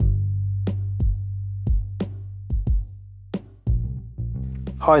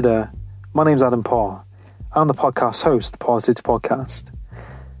Hi there, my name's Adam Parr. I'm the podcast host of the parrsitivity podcast.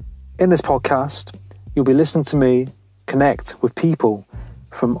 In this podcast, you'll be listening to me connect with people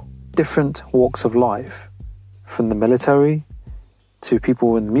from different walks of life, from the military to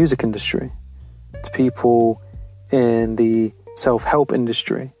people in the music industry, to people in the self-help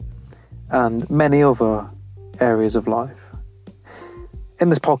industry, and many other areas of life. In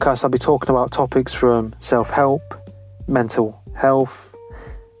this podcast, I'll be talking about topics from self-help, mental health,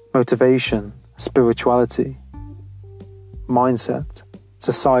 motivation, spirituality, mindset,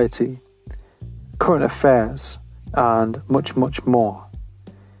 society, current affairs, and much, much more.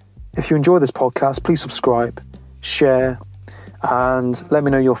 If you enjoy this podcast, please subscribe, share, and let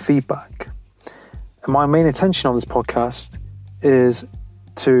me know your feedback. And my main intention on this podcast is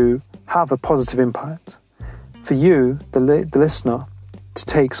to have a positive impact for you, the listener, to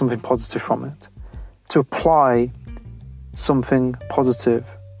take something positive from it, to apply something positive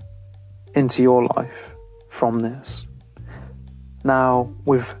into your life from this. Now,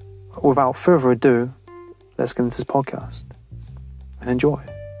 without further ado, let's get into this podcast and enjoy.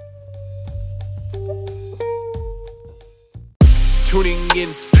 Tuning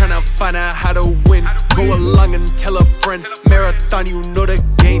in, trying to find out how to win. Go along and tell a friend. Marathon, you know the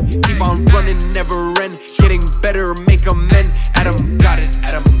game. Keep on running, never end. Getting better, make amend. Adam got it,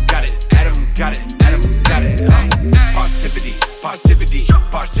 Adam got it, Adam got it, Adam got it. Parrsitivity, parrsitivity,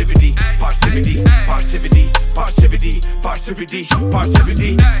 parrsitivity, parrsitivity, parrsitivity, parrsitivity, parrsitivity,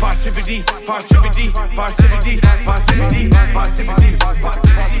 parrsitivity, parrsitivity, parrsitivity, parrsitivity, parrsitivity, parrsitivity,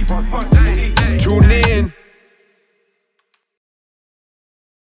 parrsitivity, parrsitivity. Tune in.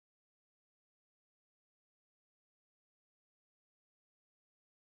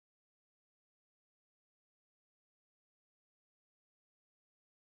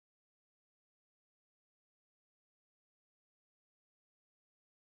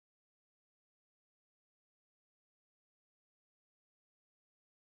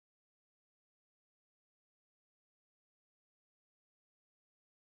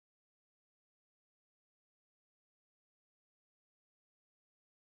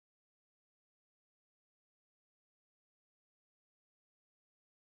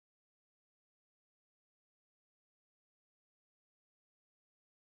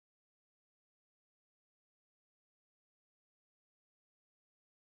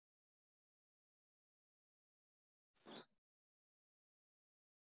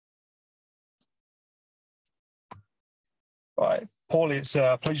 Right, Pauly, it's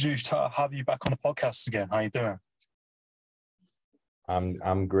a pleasure to have you back on the podcast again. How you doing?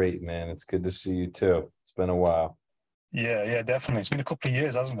 I'm great, man. It's good to see you too. It's been a while. Yeah, definitely. It's been a couple of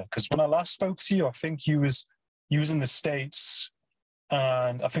years, hasn't it? Because when I last spoke to you, I think you was in the States,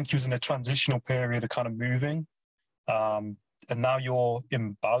 and I think you was in a transitional period of kind of moving. And now you're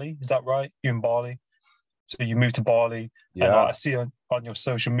in Bali. Is that right? You're in Bali. So you moved to Bali. Yeah. And I see on your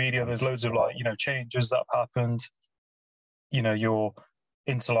social media, there's loads of changes that have happened. You're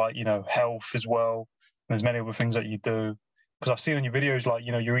into health as well. There's many other things that you do. Because I see on your videos,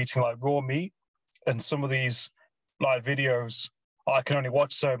 you're eating raw meat, and some of these videos, I can only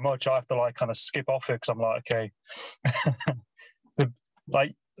watch so much. I have to kind of skip off it because I'm like, okay.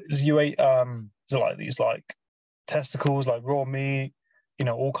 You ate is it these testicles, raw meat,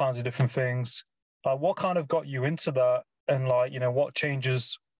 all kinds of different things. What kind of got you into that, and what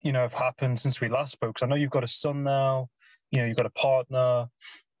changes have happened since we last spoke? Because I know you've got a son now. You've got a partner.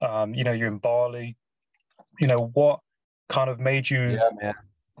 You're in Bali. What kind of made you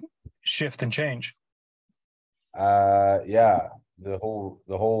shift and change? The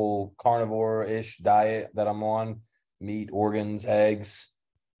whole carnivore-ish diet that I'm on, meat, organs, eggs.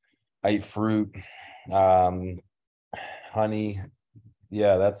 I eat fruit, honey.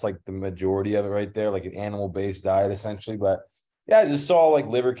 Yeah, that's the majority of it right there, an animal-based diet essentially. But yeah, I just saw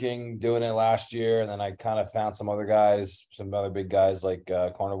Liver King doing it last year, and then I kind of found some other guys, some other big guys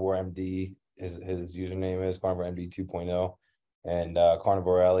Carnivore MD. His username is Carnivore MD 2.0, and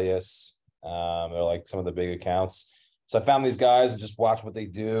Carnivore Elias. They're some of the big accounts. So I found these guys and just watched what they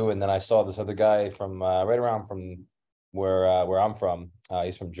do, and then I saw this other guy from right around from where I'm from.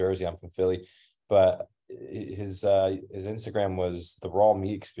 He's from Jersey. I'm from Philly, but his Instagram was the raw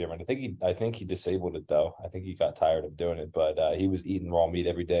meat experiment. I think he disabled it though. I think he got tired of doing it, but he was eating raw meat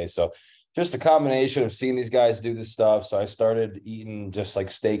every day. So just a combination of seeing these guys do this stuff. So I started eating just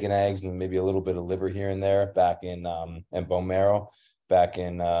steak and eggs and maybe a little bit of liver here and there back in and bone marrow back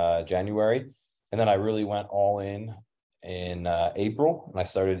in January. And then I really went all in April, and I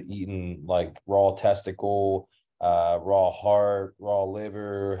started eating raw testicle, raw heart, raw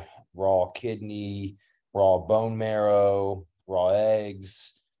liver, raw kidney, raw bone marrow, raw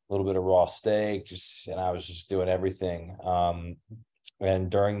eggs, a little bit of raw steak, and I was just doing everything.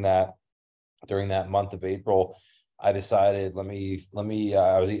 And during that month of April, I decided, I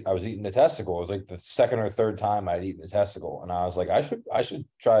was eating a testicle. It was like the second or third time I'd eaten a testicle. And I was like, I should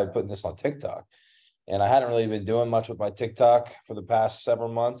try putting this on TikTok. And I hadn't really been doing much with my TikTok for the past several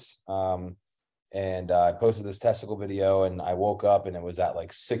months. And I posted this testicle video, and I woke up and it was at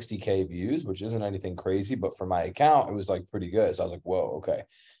like 60K views, which isn't anything crazy, but for my account, it was like pretty good. So I was like, whoa, okay.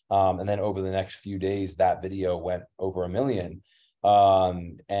 And then over the next few days, that video went over 1 million.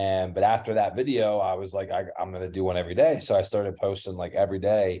 But after that video, I was like, I'm going to do one every day. So I started posting like every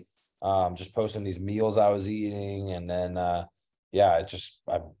day, just posting these meals I was eating. And then,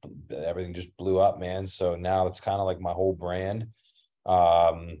 everything just blew up, man. So now it's kind of like my whole brand.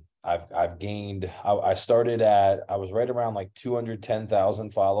 I've gained, I was right around like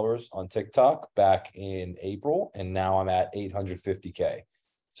 210,000 followers on TikTok back in April. And now I'm at 850K.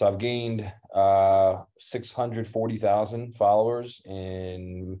 So I've gained 640,000 followers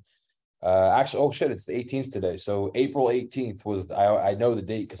in it's the 18th today. So April 18th was, I know the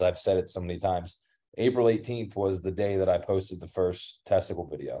date because I've said it so many times. April 18th was the day that I posted the first testicle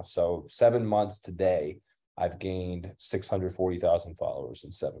video. So 7 months today, I've gained 640,000 followers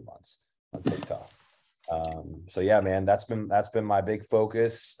in 7 months on TikTok. So yeah, man, that's been my big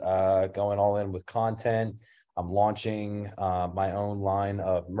focus, going all in with content. I'm launching my own line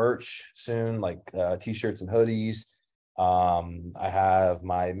of merch soon, like t-shirts and hoodies. I have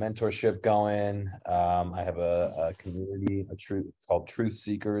my mentorship going. I have a community, it's called Truth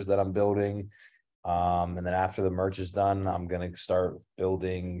Seekers that I'm building. And then after the merch is done, I'm going to start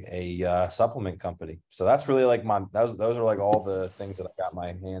building a supplement company. So that's really like those are like all the things that I got my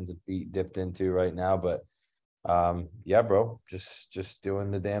hands and feet dipped into right now. But yeah, bro, just doing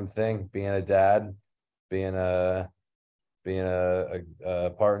the damn thing, being a dad, being a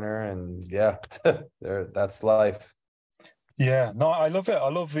partner, and yeah, that's life. Yeah, no, I love it. I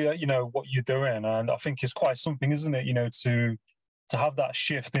love what you're doing, and I think it's quite something, isn't it? To have that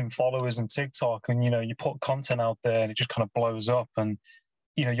shift in followers and TikTok, and you put content out there, and it just kind of blows up, and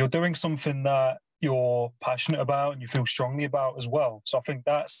you're doing something that you're passionate about and you feel strongly about as well. So I think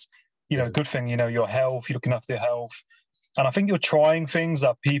that's a good thing. Your health, you're looking after your health, and I think you're trying things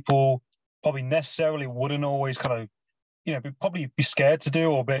that people probably necessarily wouldn't always kind of probably be scared to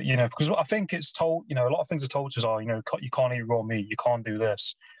do, or bit because I think it's told a lot of things are told to us you can't eat raw meat, you can't do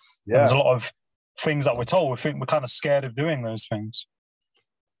this. Yeah, and there's a lot of things that we're told. We think we're kind of scared of doing those things.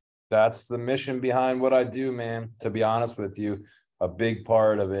 That's the mission behind what I do, man. To be honest with you, a big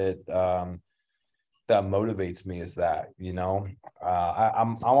part of it that motivates me is that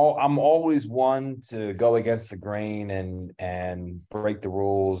I'm always one to go against the grain and break the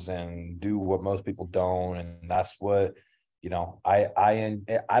rules and do what most people don't, and that's what I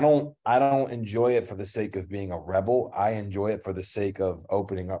don't enjoy it for the sake of being a rebel. I enjoy it for the sake of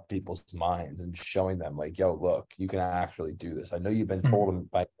opening up people's minds and showing them like, yo, look, you can actually do this. I know you've been told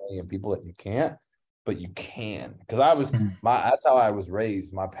by a million people that you can't, but you can. Because that's how I was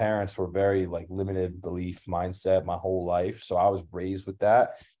raised. My parents were very like limited belief mindset my whole life. So I was raised with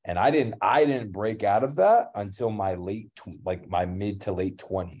that. And I didn't break out of that until my my mid to late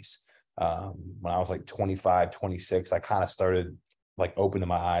 20s. When I was like 25, 26, I kind of started like opening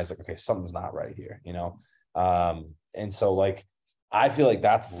my eyes, like, okay, something's not right here, and so like, I feel like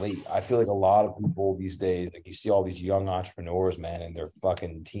that's late. I feel like a lot of people these days, like you see all these young entrepreneurs, man, in their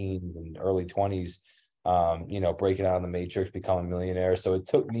fucking teens and early 20s, breaking out of the matrix, becoming millionaires. So it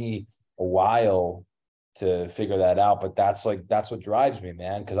took me a while to figure that out, but that's what drives me,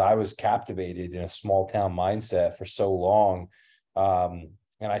 man, because I was captivated in a small town mindset for so long.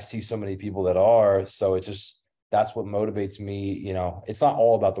 And I see so many people that are, so that's what motivates me. It's not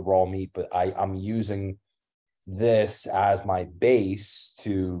all about the raw meat, but I'm using this as my base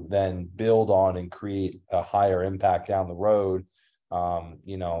to then build on and create a higher impact down the road.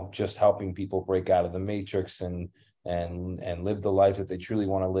 Just helping people break out of the matrix and live the life that they truly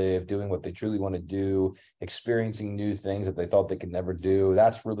want to live, doing what they truly want to do, experiencing new things that they thought they could never do.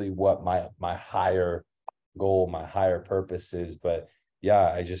 That's really what my higher goal, my higher purpose is. But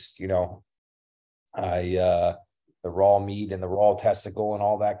yeah, I just, the raw meat and the raw testicle and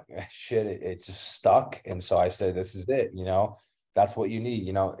all that shit, it just stuck. And so I said, this is it, that's what you need.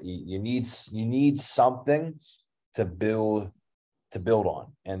 You need something to build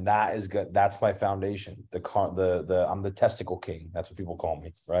on. And that is good. That's my foundation. I'm the testicle king. That's what people call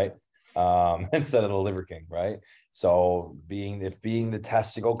me. Right. Instead of the liver king. Right. So being the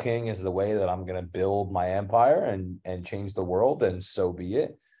testicle king is the way that I'm going to build my empire and change the world, then so be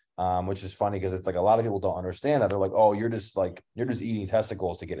it. which is funny because it's like a lot of people don't understand that. They're like, oh, you're just eating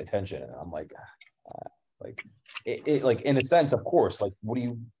testicles to get attention. And I'm like it like, in a sense, of course, like,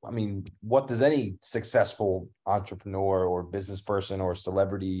 what does any successful entrepreneur or business person or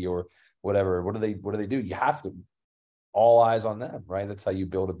celebrity or whatever, what do they do? You have to, all eyes on them, right? That's how you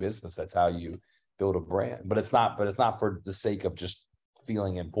build a business. That's how you build a brand. But it's not for the sake of just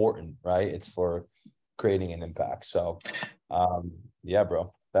feeling important, right? It's for creating an impact. So yeah,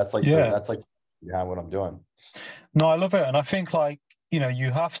 bro. That's like what I'm doing. No, I love it. And I think, like,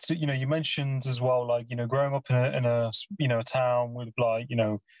 you have to, you mentioned as well, like, growing up in a a town with, like,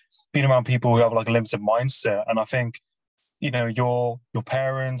 being around people who have like a limited mindset. And I think, your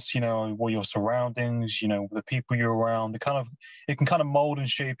parents, or your surroundings, the people you're around, it can kind of mold and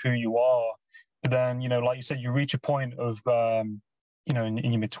shape who you are. But then, like you said, you reach a point of, in your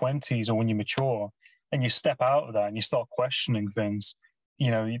mid-20s, or when you mature and you step out of that and you start questioning things,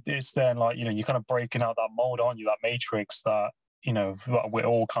 it's then like, you're kind of breaking out that mold, aren't you? That matrix that, that we're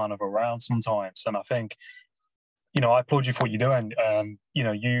all kind of around sometimes. And I think, I applaud you for what you're doing.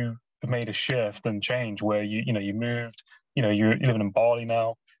 You have made a shift and change where you moved, you're living in Bali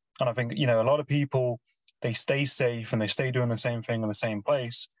now. And I think, a lot of people, they stay safe and they stay doing the same thing in the same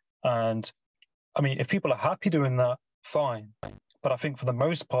place. And I mean, if people are happy doing that, fine. But I think for the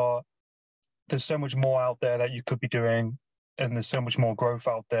most part, there's so much more out there that you could be doing, and there's so much more growth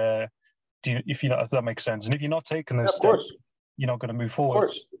out there. If that makes sense. And if you're not taking those steps, you're not going to move forward. Of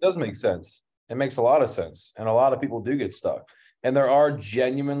course, it does make sense. It makes a lot of sense. And a lot of people do get stuck. And there are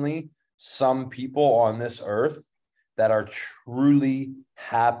genuinely some people on this earth that are truly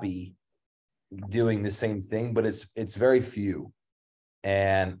happy doing the same thing, but it's very few.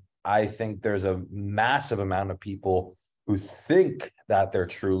 And I think there's a massive amount of people who think that they're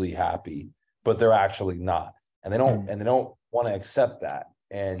truly happy, but they're actually not. And they don't want to accept that.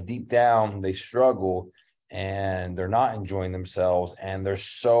 And deep down, they struggle and they're not enjoying themselves. And they're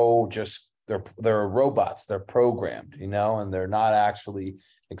so they're robots. They're programmed, and they're not actually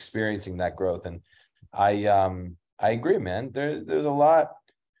experiencing that growth. And I agree, man. There's a lot.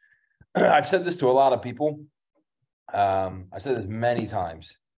 I've said this to a lot of people. I've said this many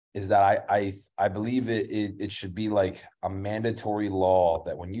times, is that I believe it should be like a mandatory law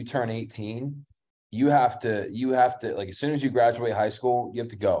that when you turn 18, you have to like, as soon as you graduate high school, you have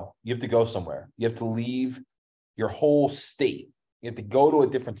to go somewhere. You have to leave your whole state. You have to go to a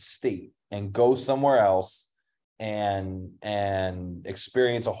different state and go somewhere else and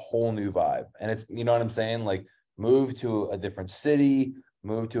experience a whole new vibe. And it's, you know what I'm saying? Like, move to a different city,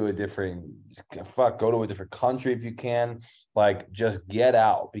 go to a different country if you can. Like, just get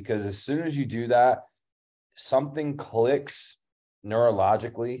out, because as soon as you do that, something clicks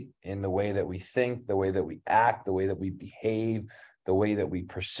neurologically in the way that we think, the way that we act, the way that we behave, the way that we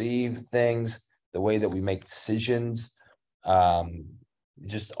perceive things, the way that we make decisions,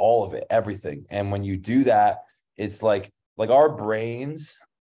 just all of it, everything. And when you do that, it's like our brains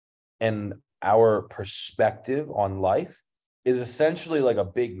and our perspective on life is essentially like a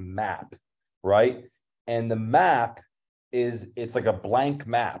big map, right? And the map it's like a blank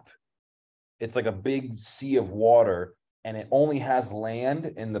map. It's like a big sea of water, and it only has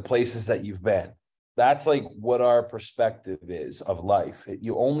land in the places that you've been. That's like what our perspective is of life.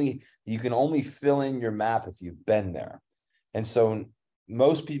 You can only fill in your map if you've been there. And so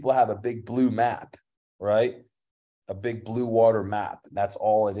most people have a big blue map, right? A big blue water map. That's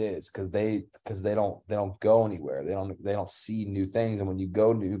all it is, because they don't go anywhere. They don't see new things. And when you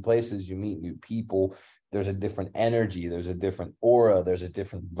go to new places, you meet new people. There's a different energy. There's a different aura. There's a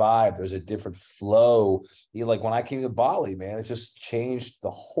different vibe. There's a different flow. Like, when I came to Bali, man, it just changed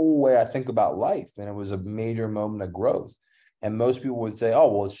the whole way I think about life. And it was a major moment of growth. And most people would say,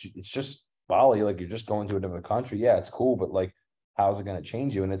 oh, well, it's just Bali. Like, you're just going to a different country. Yeah, it's cool. But like, how's it going to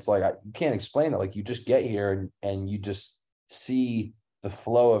change you? And it's like, you can't explain it. Like, you just get here and you just see the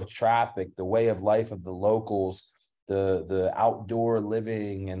flow of traffic, the way of life of the locals, the outdoor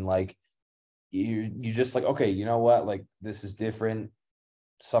living. And like, you just like, okay, you know what? Like, this is different.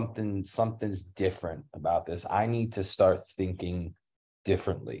 Something's different about this. I need to start thinking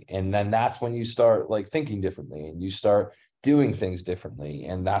differently. And then that's when you start like thinking differently, and you start doing things differently.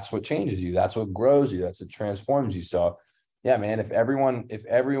 And that's what changes you. That's what grows you. That's what transforms you. So yeah, man, if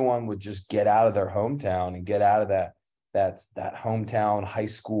everyone would just get out of their hometown and get out of that hometown high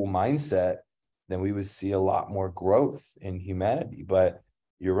school mindset, then we would see a lot more growth in humanity. But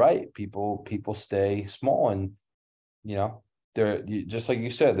you're right, people stay small, and just like you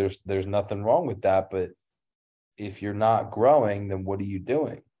said, there's nothing wrong with that. But if you're not growing, then what are you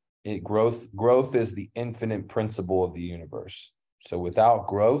doing? Growth is the infinite principle of the universe. So without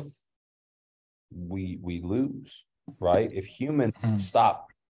growth, we lose, right? If humans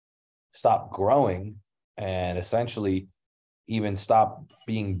stop growing and essentially even stop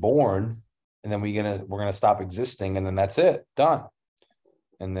being born, and then we're gonna stop existing, and then that's it, done.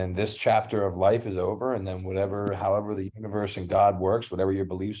 And then this chapter of life is over, and then however the universe and God works, whatever your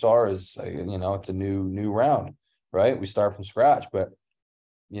beliefs are, is it's a new round, right? We start from scratch. But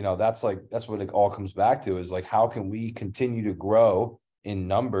that's what it all comes back to, is like, how can we continue to grow in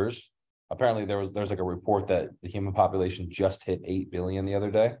numbers? Apparently there's like a report that the human population just hit 8 billion the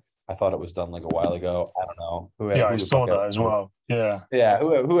other day. I thought it was done like a while ago. I don't know Yeah, I who the saw fuck that ever, as well. Yeah. yeah,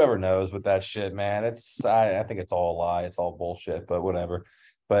 whoever knows with that shit, man. I think it's all a lie. It's all bullshit, but whatever.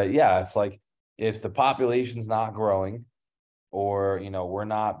 But yeah, it's like, if the population's not growing, or we're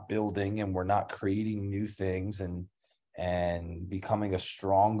not building and we're not creating new things and becoming a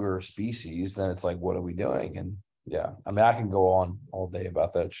stronger species, then it's like, what are we doing? And yeah, I mean, I can go on all day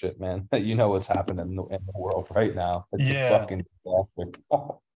about that shit, man. What's happening in the world right now. It's a Yeah. fucking disaster.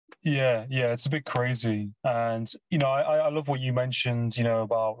 Yeah, it's a bit crazy. And, I love what you mentioned,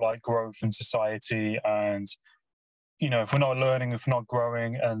 about like growth in society. And, if we're not learning, if we're not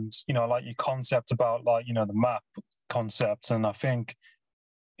growing, and, like your concept about like, the map concept. And I think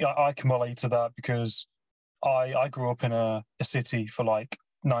I can relate to that, because I grew up in a city for like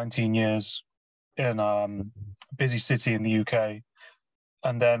 19 years, in a busy city in the UK.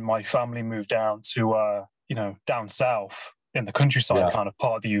 And then my family moved down to, down south in the countryside Yeah. kind of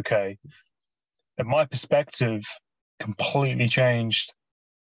part of the UK. And my perspective completely changed,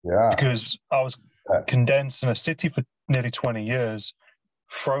 Yeah. because I was condensed in a city for nearly 20 years,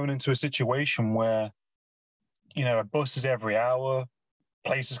 thrown into a situation where, buses every hour,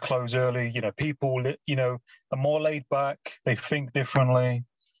 places close early, people, are more laid back, they think differently.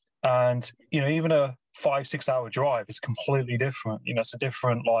 And, even a 5-6 hour drive is completely different. It's a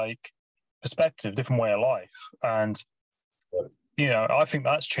different like perspective, different way of life. And, I think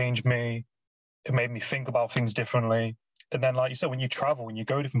that's changed me. It made me think about things differently. And then, like you said, when you travel, when you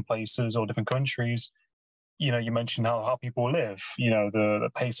go different places or different countries, you mentioned how people live, the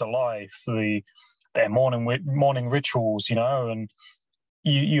pace of life, their morning rituals, and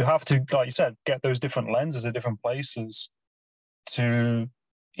you have to, like you said, get those different lenses at different places to,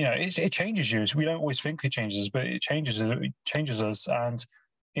 it changes you. We don't always think it changes us, but it changes us. And,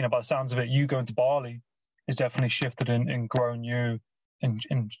 by the sounds of it, you going to Bali has definitely shifted and grown you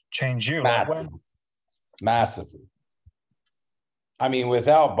and changed you. Massive. Massively. I mean,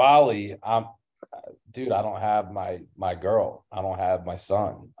 without Bali, dude, I don't have my girl. I don't have my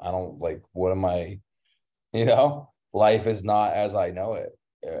son. I don't, like, what am I, life is not as I know it,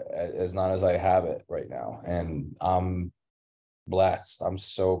 as not as I have it right now. And I'm blessed. I'm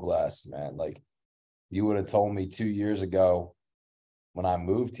so blessed, man. Like, you would have told me 2 years ago when I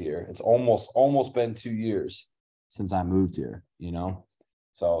moved here, it's almost been 2 years since I moved here,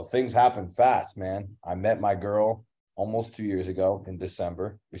 So things happen fast, man. I met my girl almost 2 years ago in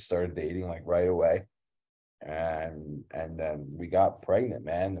December. We started dating like right away. And then we got pregnant,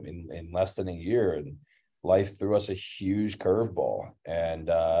 man, in less than a year. And life threw us a huge curveball. And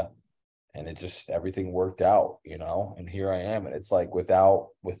it just, everything worked out, and here I am. And it's like,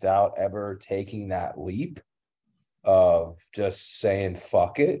 without ever taking that leap of just saying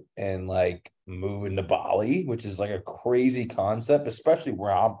fuck it and like moving to Bali, which is like a crazy concept, especially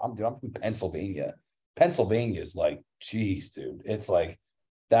where I'm from Pennsylvania. Pennsylvania is like, geez, dude, it's like,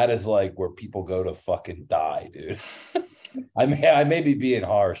 that is like where people go to fucking die, dude. I may be being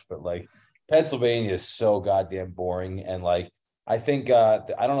harsh, but like, Pennsylvania is so goddamn boring. And like, I think I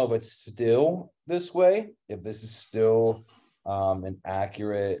don't know if it's still this way, if this is still an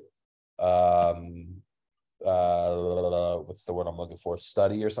accurate what's the word I'm looking for,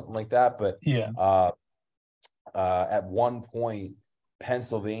 study or something like that. But yeah, at one point,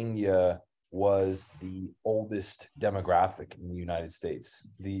 Pennsylvania was the oldest demographic in the United States.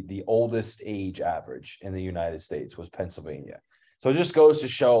 The oldest age average in the United States was Pennsylvania. So it just goes to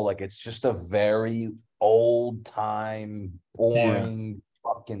show, like, it's just a very old time, boring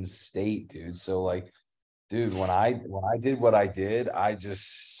fucking state, dude. So like, dude, when I did what I did,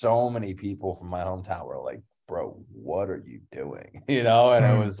 so many people from my hometown were like, bro, what are you doing? And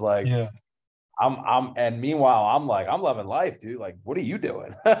it was like, and meanwhile, I'm like, I'm loving life, dude. Like, what are you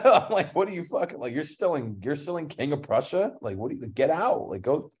doing? I'm like, what are you fucking, like, you're still in King of Prussia? Like, what do you, get out? Like,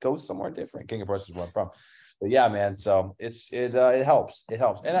 go somewhere different. King of Prussia is where I'm from. But yeah, man. So it helps. It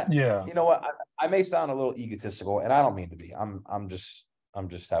helps. And you know what? I may sound a little egotistical, and I don't mean to be. I'm just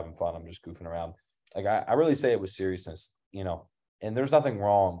having fun. I'm just goofing around. Like, I really say it with seriousness, and there's nothing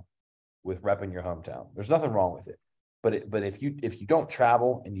wrong with repping your hometown. There's nothing wrong with it. But if you don't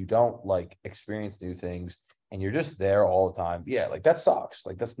travel and you don't like experience new things and you're just there all the time, yeah, like that sucks.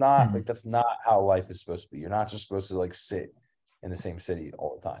 Like that's not how life is supposed to be. You're not just supposed to like sit in the same city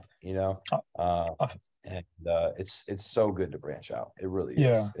all the time, you know? And it's so good to branch out. It really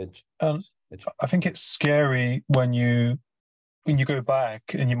Yeah. is. I think it's scary when you go back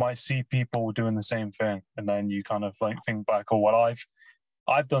and you might see people doing the same thing, and then you kind of like think back, oh, well,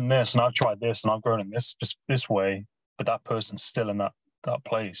 I've done this and I've tried this and I've grown in this way, but that person's still in that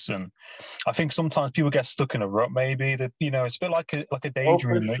place. And I think sometimes people get stuck in a rut. Maybe that it's a bit like a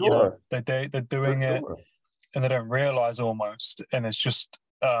daydream that they're doing it and they don't realize almost, and it's just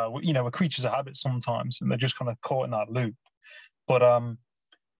we're creatures of habit sometimes, and they're just kind of caught in that loop. But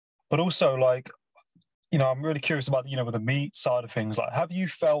also like. I'm really curious about with the meat side of things. Like, have you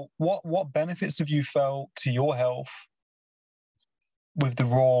felt what benefits have you felt to your health with the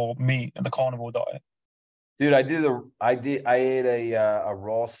raw meat and the carnivore diet? Dude, I ate a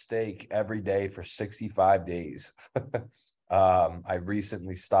raw steak every day for 65 days. I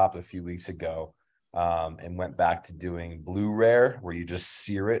recently stopped a few weeks ago and went back to doing blue rare, where you just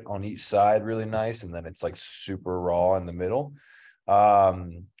sear it on each side really nice, and then it's like super raw in the middle.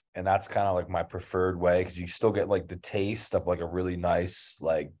 And that's kind of like my preferred way, because you still get like the taste of like a really nice,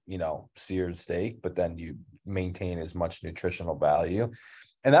 like, seared steak, but then you maintain as much nutritional value.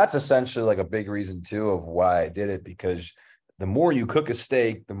 And that's essentially like a big reason too of why I did it, because the more you cook a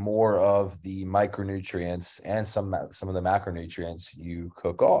steak, the more of the micronutrients and some of the macronutrients you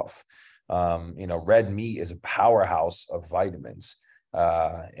cook off. Red meat is a powerhouse of vitamins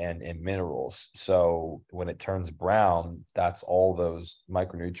and minerals. So when it turns brown, that's all those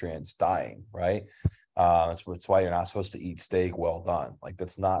micronutrients dying, right? That's why you're not supposed to eat steak well done. Like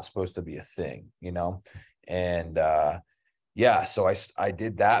that's not supposed to be a thing, And yeah, so I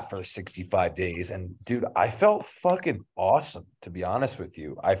did that for 65 days, and dude, I felt fucking awesome, to be honest with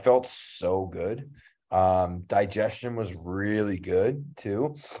you. I felt so good. Digestion was really good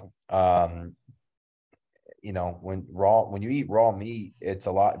too. When you eat raw meat, it's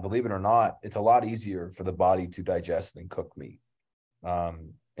a lot, believe it or not, it's a lot easier for the body to digest than cooked meat.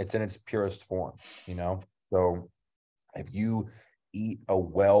 It's in its purest form, So if you eat a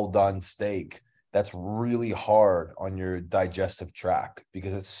well done steak, that's really hard on your digestive tract,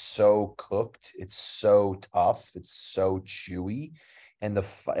 because it's so cooked, it's so tough, it's so chewy, and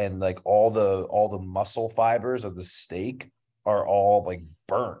like all the muscle fibers of the steak are all like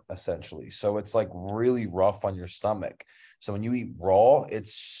burnt essentially. So it's like really rough on your stomach. So when you eat raw,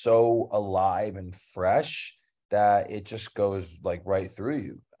 it's so alive and fresh that it just goes like right through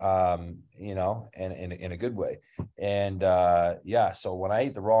you, and in a good way. And yeah, so when I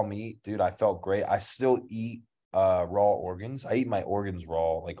ate the raw meat, dude, I felt great. I still eat raw organs. I eat my organs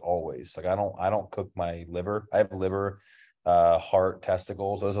raw, like always. Like I don't cook my liver. I have liver, heart,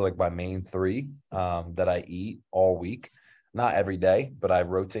 testicles. Those are like my main three that I eat all week. Not every day, but I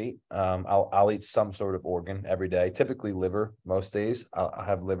rotate. I'll eat some sort of organ every day. Typically liver most days. I'll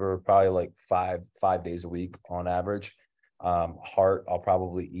have liver probably like five days a week on average. Heart, I'll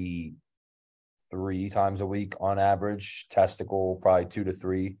probably eat 3 times a week on average. Testicle, probably 2 to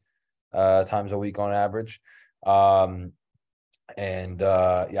 3 times a week on average. Yeah,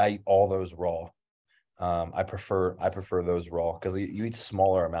 I eat all those raw. I prefer those raw because you eat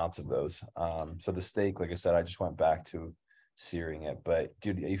smaller amounts of those. So the steak, like I said, I just went back to searing it. But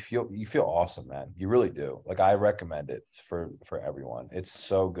dude, you feel awesome, man. You really do. Like I recommend it for everyone. It's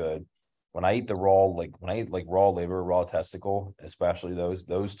so good. When I eat raw liver, raw testicle, especially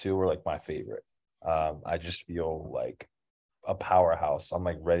those two are like my favorite. I just feel like a powerhouse. I'm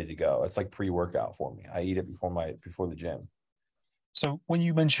like ready to go. It's like pre-workout for me. I eat it before the gym. So when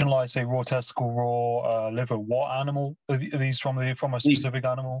you mention like say raw testicle, raw liver, what animal are these from? Are they from a specific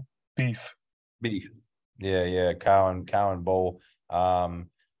animal? Beef. Yeah, cow and bull.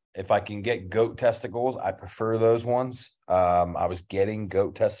 If I can get goat testicles, I prefer those ones. I was getting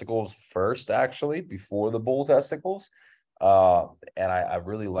goat testicles first, actually, before the bull testicles. And I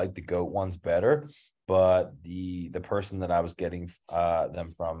really like the goat ones better. But the person that I was getting them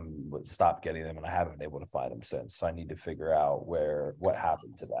from stopped getting them, and I haven't been able to find them since. So I need to figure out what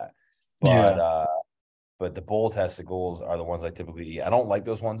happened to that. But the bull testicles are the ones I typically eat. I don't like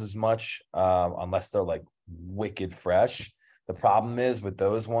those ones as much unless they're like wicked fresh. The problem is with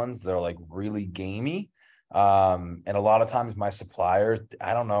those ones, they're like really gamey. And a lot of times my suppliers,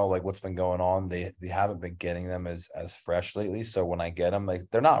 I don't know like what's been going on. They haven't been getting them as fresh lately. So when I get them, like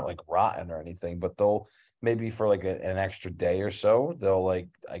they're not like rotten or anything, but they'll maybe for like an extra day or so, they'll like,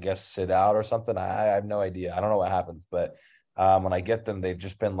 I guess, sit out or something. I have no idea. I don't know what happens, but When I get them, they've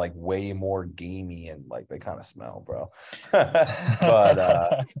just been like way more gamey and like they kind of smell, bro.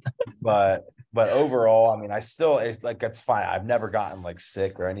 but but overall, I mean, I still like it's fine. I've never gotten like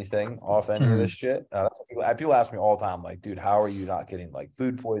sick or anything off any of this shit. That's what people ask me all the time, like, dude, how are you not getting like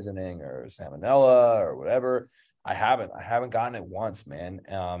food poisoning or salmonella or whatever? I haven't gotten it once, man.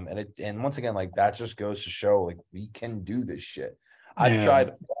 And once again, like that just goes to show like we can do this shit. I've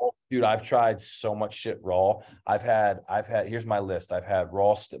tried so much shit raw. I've had here's my list. I've had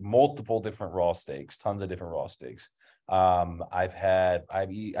multiple different raw steaks, tons of different raw steaks. I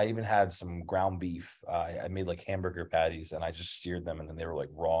even had some ground beef. I made like hamburger patties and I just seared them and then they were like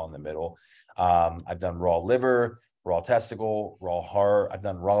raw in the middle. I've done raw liver, raw testicle, raw heart. I've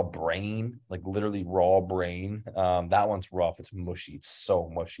done raw brain, like literally raw brain. That one's rough. It's mushy. It's so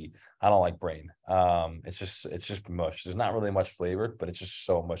mushy. I don't like brain. It's just mush. There's not really much flavor, but it's just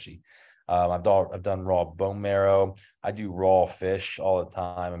so mushy. I've done raw bone marrow. I do raw fish all the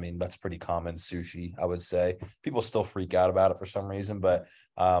time. I mean, that's pretty common sushi, I would say. People still freak out about it for some reason, but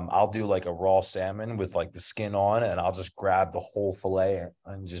I'll do like a raw salmon with like the skin on, and I'll just grab the whole fillet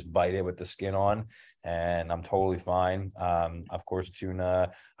and just bite it with the skin on, and I'm totally fine. Of course,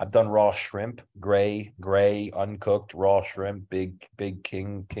 tuna. I've done raw shrimp, gray, uncooked raw shrimp, big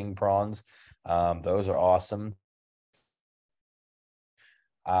king prawns. Those are awesome.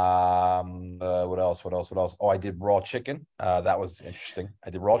 What else? Oh, I did raw chicken. That was interesting. I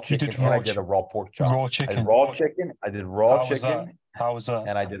did raw chicken and I did a raw pork chop. Raw chicken. I did raw chicken. I did raw chicken. How was that?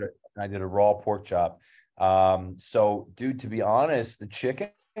 And I did a raw pork chop. So dude, to be honest, the chicken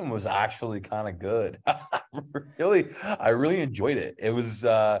was actually kind of good. I really enjoyed it. It was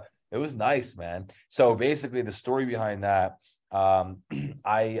nice, man. So basically the story behind that,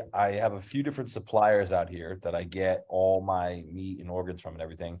 I have a few different suppliers out here that I get all my meat and organs from and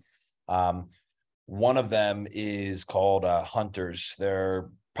everything. One of them is called Hunters. They're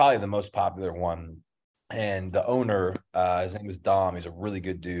probably the most popular one, and the owner, his name is Dom. He's a really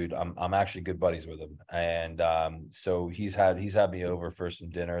good dude. I'm actually good buddies with him, and so he's had me over for some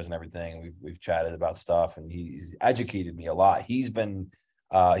dinners and everything. We've chatted about stuff, and he's educated me a lot. He's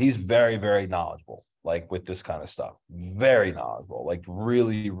very, very knowledgeable, like with this kind of stuff. Very knowledgeable, like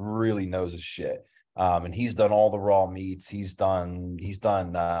really, really knows his shit. And he's done all the raw meats. He's done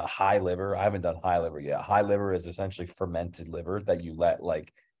high liver. I haven't done high liver yet. High liver is essentially fermented liver that you let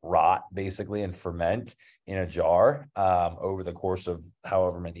like rot basically and ferment in a jar over the course of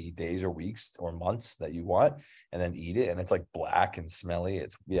however many days or weeks or months that you want, and then eat it. And it's like black and smelly.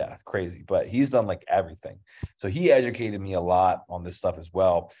 It's crazy. But he's done like everything. So he educated me a lot on this stuff as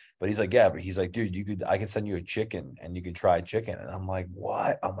well. But he's like, dude, I can send you a chicken and you can try chicken. And I'm like,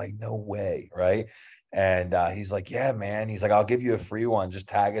 what? I'm like, no way, right? And he's like, yeah, man. He's like, I'll give you a free one. Just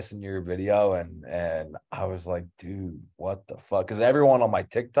tag us in your video. And I was like, dude, what the fuck? Because everyone on my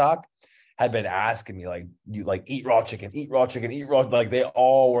TikTok had been asking me, like, you like eat raw chicken, eat raw chicken, eat raw. Like they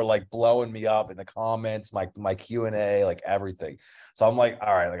all were like blowing me up in the comments, my Q&A, like everything. So I'm like,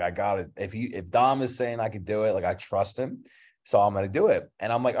 all right, like I got it. If Dom is saying I could do it, like I trust him. So I'm gonna do it.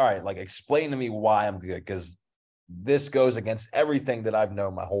 And I'm like, all right, like explain to me why I'm good, because this goes against everything that I've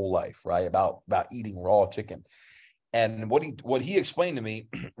known my whole life, right? About eating raw chicken. And what he explained to me,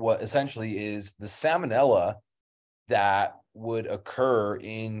 what essentially is the salmonella that would occur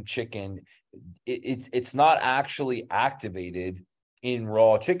in chicken. It's not actually activated in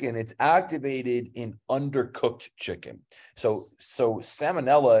raw chicken. It's activated in undercooked chicken. So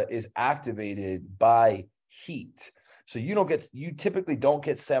salmonella is activated by heat. So you typically don't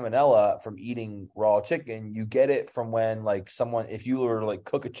get salmonella from eating raw chicken. You get it from when like if you were to like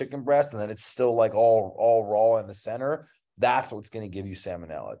cook a chicken breast and then it's still like all raw in the center, that's what's going to give you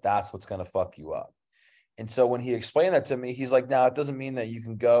salmonella. That's what's going to fuck you up. And so when he explained that to me, he's like, now it doesn't mean that you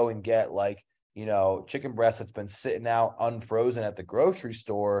can go and get like, chicken breast that's been sitting out unfrozen at the grocery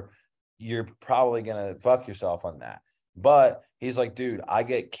store. You're probably going to fuck yourself on that. But he's like, dude, I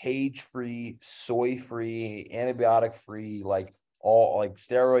get cage-free, soy-free, antibiotic-free, like all like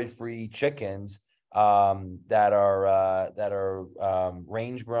steroid-free chickens that are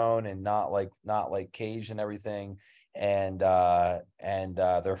range grown and not like caged and everything. And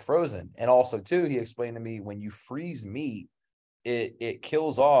they're frozen. And also too, he explained to me when you freeze meat, it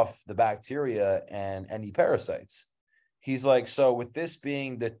kills off the bacteria and any parasites. He's like, so with this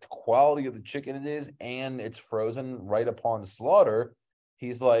being the quality of the chicken it is, and it's frozen right upon slaughter,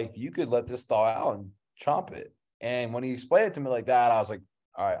 he's like, you could let this thaw out and chomp it. And when he explained it to me like that, I was like,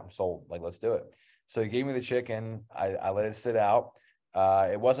 all right, I'm sold. Like, let's do it. So he gave me the chicken. I let it sit out.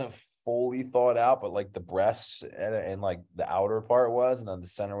 It wasn't fully thawed out, but like the breasts and like the outer part was, and then the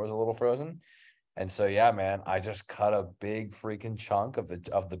center was a little frozen. And so, yeah, man, I just cut a big freaking chunk of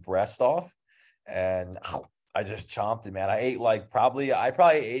the breast off, and I just chomped it, man. I probably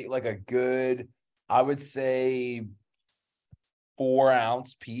ate like a good, I would say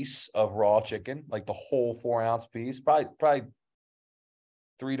 4-ounce piece of raw chicken, like the whole 4-ounce piece, probably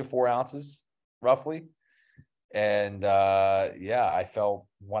 3 to 4 ounces roughly. And yeah, I felt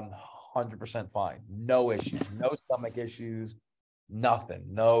 100% fine. No issues, no stomach issues, nothing,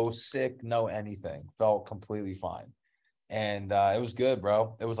 no sick, no anything. Felt completely fine. And it was good,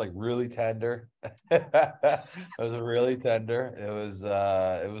 bro. It was like really tender. It was really tender.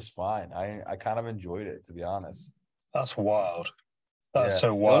 It was fine. I kind of enjoyed it, to be honest. That's wild. That's Yeah.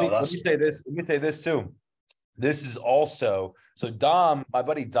 so And wild. let me say this. Let me say this too. This is also, so Dom, my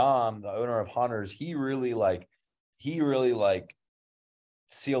buddy Dom, the owner of Hunters, he really like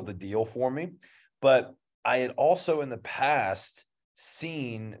sealed the deal for me. But I had also in the past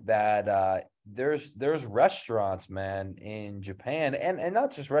seen that there's restaurants, man, in Japan, and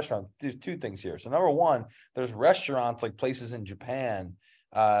not just restaurants. There's two things here. So number one, there's restaurants, like places in Japan.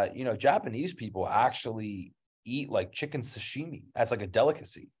 Japanese people actually eat like chicken sashimi as like a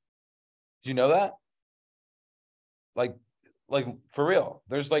delicacy. Do you know that? Like for real.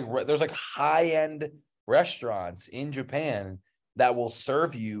 There's like high-end restaurants in Japan that will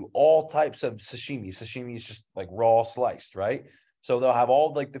serve you all types of sashimi. Sashimi is just like raw sliced, right? So they'll have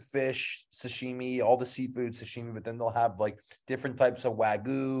all like the fish sashimi, all the seafood sashimi, but then they'll have like different types of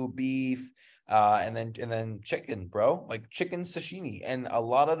wagyu beef, and then chicken, bro, like chicken sashimi. And a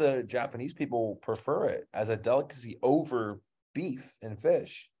lot of the Japanese people prefer it as a delicacy over beef and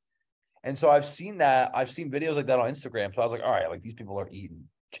fish. And so I've seen videos like that on Instagram. So I was like, all right, like these people are eating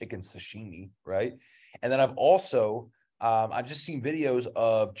chicken sashimi, right? And then I've just seen videos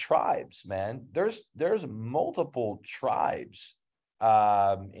of tribes, man. There's multiple tribes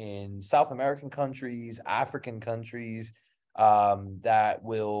in South American countries, African countries, that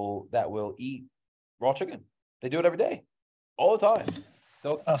will eat raw chicken. They do it every day, all the time.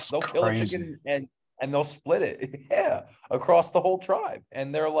 They'll kill a chicken and they'll split it, yeah, across the whole tribe.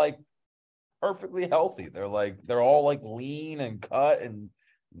 And they're like perfectly healthy. They're all like lean and cut and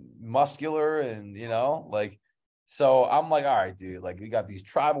muscular, and so I'm like, all right, dude, like you got these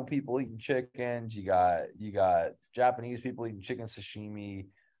tribal people eating chickens, you got Japanese people eating chicken sashimi.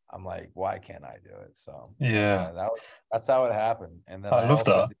 I'm like, why can't I do it? So Yeah, that's how it happened. And then I love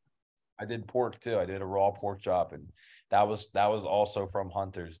that. I did pork too. I did a raw pork chop, and that was also from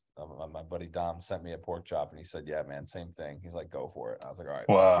Hunters. My buddy Dom sent me a pork chop, and he said, "Yeah, man, same thing." He's like, "Go for it." I was like, "All right,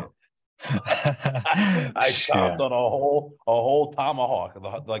 Wow. fuck it." I chopped on a whole tomahawk,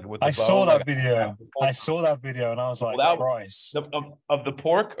 like with the I saw bone. that video. I saw that video, and I was like, Christ. Of the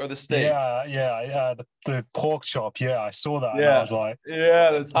pork or the steak? Yeah. The pork chop. Yeah, I saw that. Yeah, and I was like,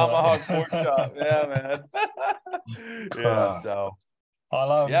 the tomahawk pork chop. Yeah, man. Yeah, so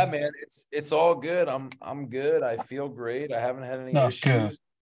yeah, man, it's all good. I'm good. I feel great. I haven't had any issues. Good.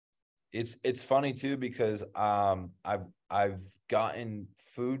 It's funny too, because I've gotten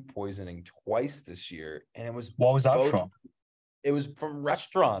food poisoning twice this year, and it was, what was that from? It was from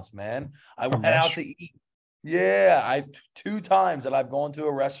restaurants, man. I went out to eat. Yeah, 2 times that I've gone to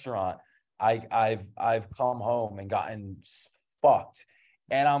a restaurant, I've come home and gotten fucked,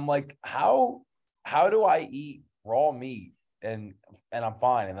 and I'm like, how do I eat raw meat and I'm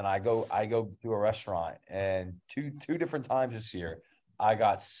fine, and then I go to a restaurant, and two different times this year I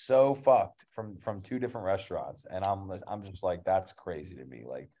got so fucked from 2 different restaurants, and I'm just like, that's crazy to me.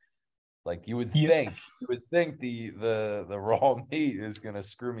 Like you would think the raw meat is gonna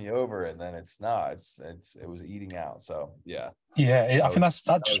screw me over, and then it's not. It was eating out. So yeah. Yeah, I think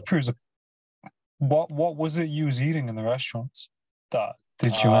that just proves what was it you was eating in the restaurants that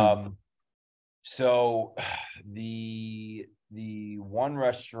did you in? So the one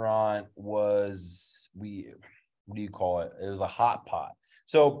restaurant was, what do you call it? It was a hot pot.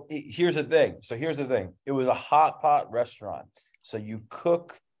 So here's the thing. It was a hot pot restaurant. So you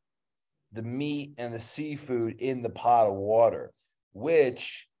cook the meat and the seafood in the pot of water,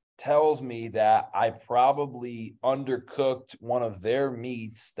 which tells me that I probably undercooked one of their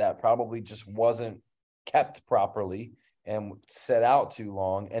meats that probably just wasn't kept properly and set out too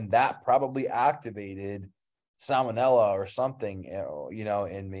long. And that probably activated salmonella or something,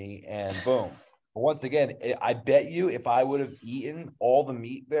 in me, and boom. But once again, I bet you if I would have eaten all the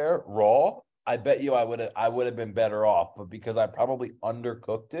meat there raw, I bet you I would have been better off. But because I probably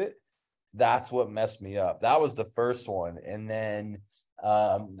undercooked it, that's what messed me up. That was the first one. And then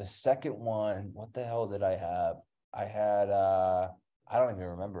the second one, what the hell did I have? I had I don't even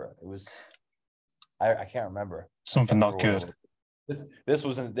remember. It was I can't remember. Something not good.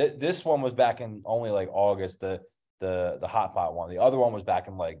 This one was back in only like August, the hot pot one. The other one was back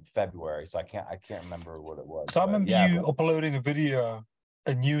in like February, so I can't remember what it was. So I remember you but uploading a video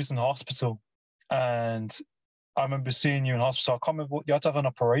and you was in hospital, and I remember seeing you in hospital. I can't remember you had to have an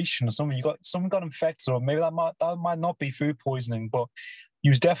operation or something. Someone got infected, or maybe that might not be food poisoning, but you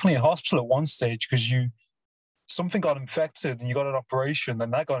was definitely in hospital at one stage because something got infected and you got an operation,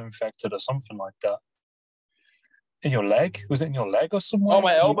 then that got infected or something like that. In your leg? Was it in your leg or somewhere? Oh,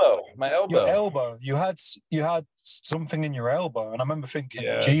 my elbow. Your elbow. You had something in your elbow, and I remember thinking,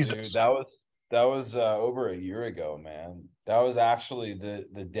 Yeah, Jesus. dude, that was over a year ago, man. That was actually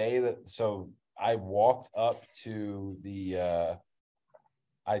the day that. So I walked up to the.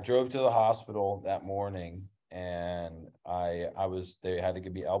 I drove to the hospital that morning, and they had to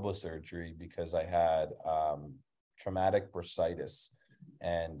give me elbow surgery because I had traumatic bursitis.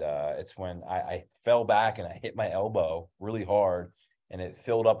 And it's when I fell back and I hit my elbow really hard, and it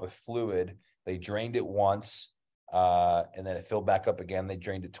filled up with fluid. They drained it once, and then it filled back up again. They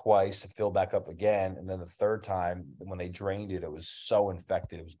drained it twice, it filled back up again. And then the third time, when they drained it, it was so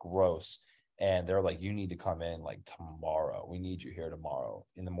infected. It was gross. And they're like, you need to come in like tomorrow. We need you here tomorrow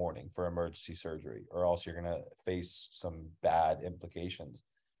in the morning for emergency surgery, or else you're going to face some bad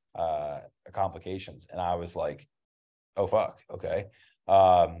complications. And I was like, oh, fuck. Okay.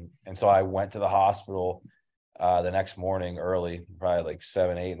 And so I went to the hospital the next morning early, probably like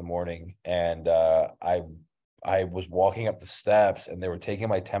 7-8 in the morning. And I was walking up the steps, and they were taking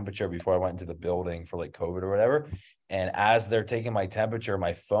my temperature before I went into the building for like COVID or whatever. And as they're taking my temperature,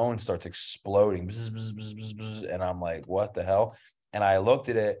 my phone starts exploding. Bzz, bzz, bzz, bzz, bzz, and I'm like, what the hell? And I looked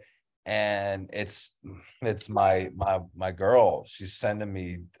at it, and it's my girl. She's sending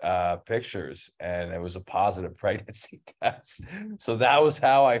me pictures, and it was a positive pregnancy test. So that was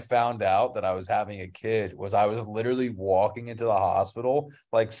how I found out that I was having a kid. I was literally walking into the hospital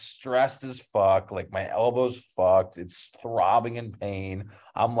like stressed as fuck, like my elbow's fucked, it's throbbing in pain,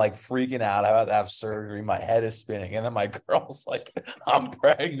 I'm like freaking out, I'm about to have surgery, my head is spinning, and then my girl's like, I'm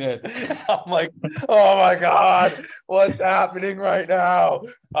pregnant. I'm like, oh my God, what's happening right now?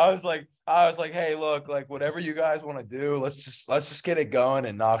 I was like, hey, look, like whatever you guys want to do, let's just get it going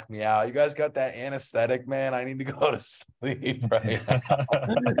and knock me out. You guys got that anesthetic, man? I need to go to sleep right now.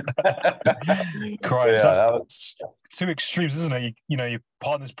 Christ, Yeah, that's two extremes, isn't it? Your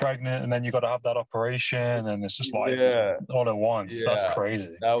partner's pregnant, and then you got to have that operation, and it's just like all at once. Yeah. That's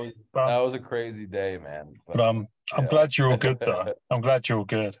crazy. That was a crazy day, man. But I'm glad you're all good, though. I'm glad you're all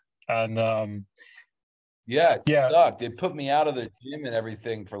good. And it sucked. It put me out of the gym and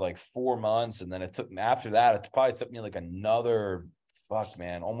everything for like 4 months, and then it probably took me like another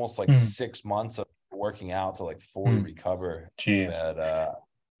almost like 6 months of working out to like fully recover. Jeez. But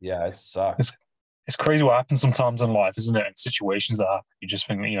it sucks. It's crazy what happens sometimes in life, isn't it? In situations that happen, you just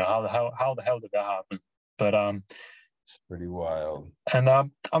think, how the hell did that happen? But it's pretty wild. And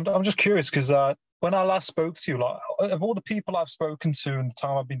I'm just curious because when I last spoke to you, like of all the people I've spoken to in the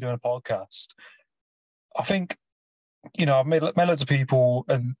time I've been doing a podcast, I think, I've met loads of people,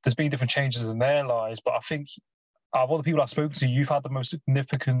 and there's been different changes in their lives, but I think out of all the people I've spoken to, you've had the most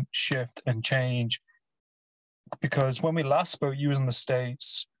significant shift and change, because when we last spoke, you was in the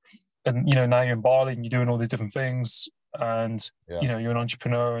States, and now you're in Bali and you're doing all these different things, and you're an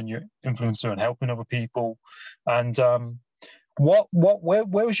entrepreneur and you're influencer and helping other people. And where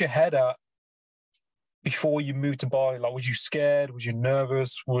was your head at before you moved to Bali? Like, was you scared? Was you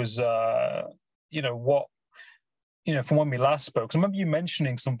nervous? Was from when we last spoke? Because I remember you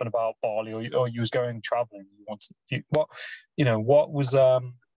mentioning something about Bali, or you was going traveling. What was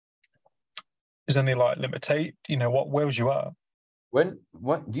is any like limitate? Where was you at? When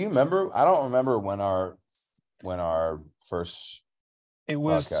do you remember? I don't remember when our first podcast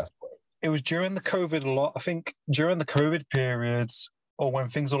was. It was during the COVID I think during the COVID periods, or when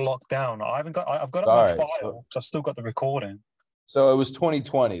things were locked down. I've got it on my file, so I've still got the recording. So it was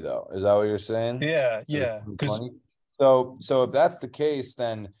 2020 though. Is that what you're saying? Yeah. So if that's the case,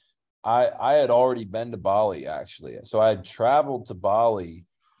 then I had already been to Bali, actually. So I had traveled to Bali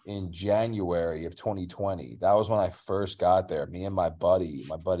in January of 2020. That was when I first got there. Me and my buddy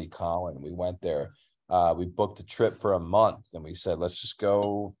Colin, we went there. We booked a trip for a month, and we said, let's just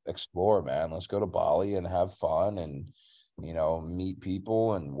go explore, man. Let's go to Bali and have fun and, meet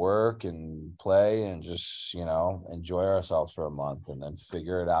people and work and play and just, enjoy ourselves for a month and then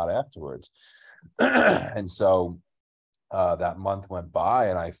figure it out afterwards. And so that month went by,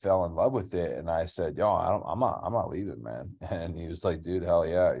 and I fell in love with it. And I said, yo, I'm not leaving, man. And he was like, dude, hell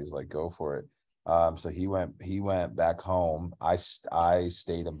yeah. He's like, go for it. So he went back home. I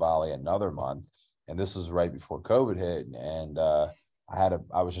stayed in Bali another month. And this was right before COVID hit. And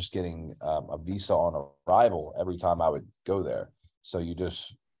I was just getting a visa on arrival every time I would go there. So you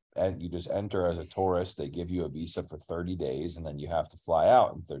just enter as a tourist. They give you a visa for 30 days, and then you have to fly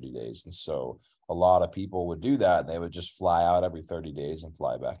out in 30 days. And so a lot of people would do that. They would just fly out every 30 days and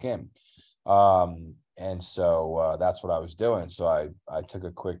fly back in. And so that's what I was doing. So I took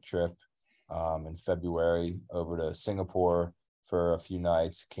a quick trip in February over to Singapore for a few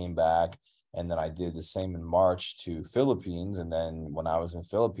nights, came back, and then I did the same in March to Philippines. And then when I was in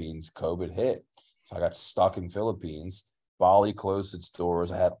Philippines, COVID hit. So I got stuck in Philippines. Bali closed its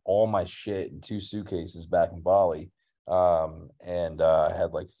doors. I had all my shit in 2 suitcases back in Bali. And I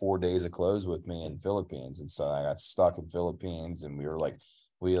had like 4 days of clothes with me in Philippines. And so I got stuck in Philippines, and we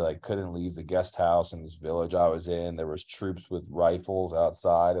couldn't leave the guest house in this village I was in. There was troops with rifles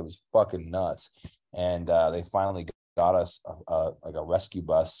outside. It was fucking nuts. And they finally got us like a rescue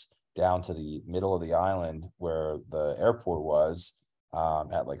bus down to the middle of the island where the airport was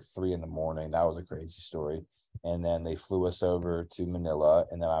at like 3 a.m. That was a crazy story. And then they flew us over to Manila,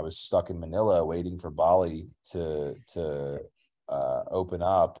 and then I was stuck in Manila waiting for Bali to open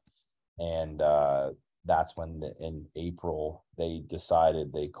up. And that's when in April they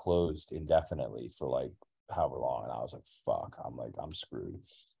decided they closed indefinitely for like however long. And I was like, fuck, I'm screwed.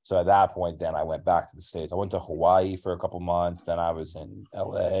 So at that point, then I went back to the States. I went to Hawaii for a couple months. Then I was in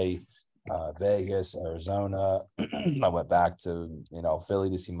LA, Vegas, Arizona. I went back to, Philly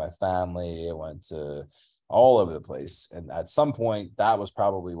to see my family. I went to all over the place. And at some point, that was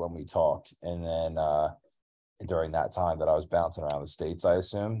probably when we talked. And then during that time that I was bouncing around the States, I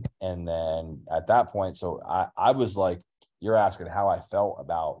assume. And then at that point, so I was like, you're asking how I felt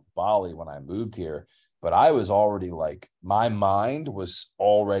about Bali when I moved here, but I was already like, my mind was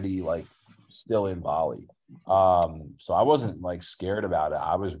already like still in Bali. So I wasn't like scared about it.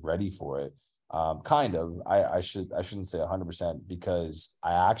 I was ready for it. Kind of. I shouldn't say 100% because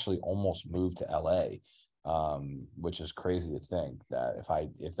I actually almost moved to LA, which is crazy to think that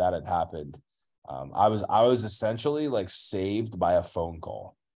if that had happened, I was essentially like saved by a phone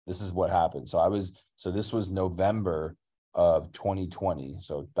call. This is what happened. So this was November of 2020,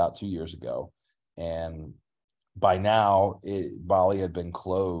 so about 2 years ago, and by now Bali had been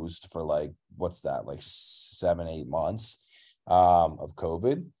closed for like, what's that, like 7-8 months of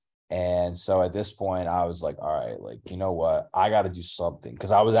COVID. And so at this point I was like, all right, like, you know what, I got to do something,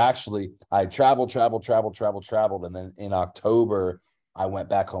 because I traveled, and then in October I went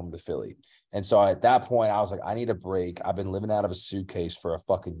back home to Philly. And so at that point I was like, I need a break. I've been living out of a suitcase for a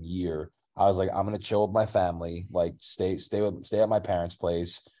fucking year. I was like, I'm gonna chill with my family, like stay at my parents'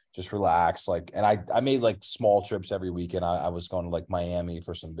 place, just relax. Like, and I made like small trips every weekend. I was going to like Miami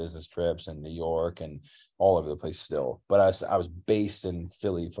for some business trips and New York and all over the place still. But I was based in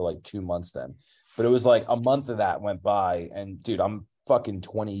Philly for like 2 months then. But it was like a month of that went by, and dude, I'm fucking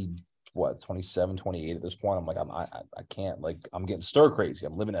 27, 28 at this point. I'm like, I can't, like, I'm getting stir crazy.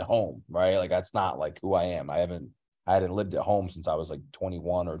 I'm living at home, right? Like, that's not like who I am. I hadn't lived at home since I was like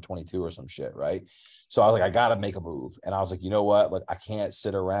 21 or 22 or some shit, right? So I was like, I gotta make a move. And I was like, you know what? Like, I can't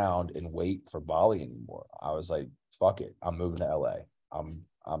sit around and wait for Bali anymore. I was like, fuck it. I'm moving to LA. I'm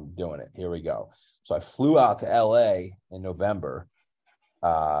doing it. Here we go. So I flew out to LA in November.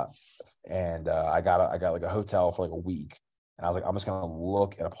 And I got like a hotel for like a week. And I was like, I'm just going to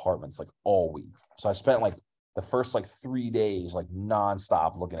look at apartments like all week. So I spent like the first like 3 days, like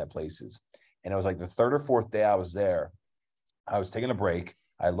nonstop looking at places. And it was like the third or fourth day I was there, I was taking a break.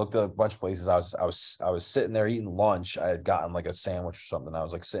 I looked at a bunch of places. I was sitting there eating lunch. I had gotten like a sandwich or something. I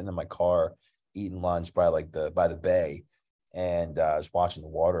was like sitting in my car eating lunch by the bay, and just watching the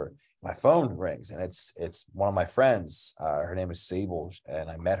water. My phone rings, and it's one of my friends. Her name is Sable, and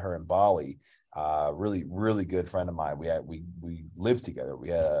I met her in Bali. Really, really good friend of mine. We lived together. We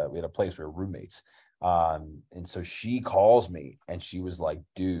had a place. We were roommates. And so she calls me, and she was like,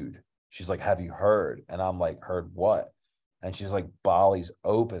 dude, she's like, have you heard? And I'm like, heard what? And she's like, Bali's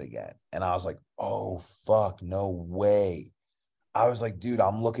open again. And I was like, oh, fuck, no way. I was like, dude,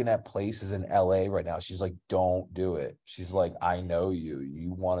 I'm looking at places in LA right now. She's like, don't do it. She's like, I know you.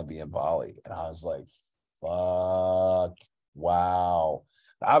 You want to be in Bali. And I was like, fuck, wow.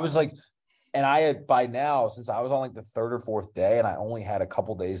 I was like, and I had, by now, since I was on like the third or fourth day and I only had a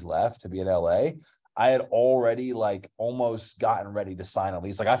couple days left to be in LA, I had already like almost gotten ready to sign a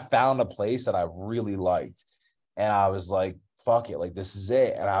lease. Like, I found a place that I really liked, and I was like, fuck it, like, this is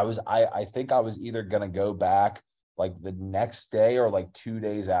it. And I think I was either going to go back like the next day or like 2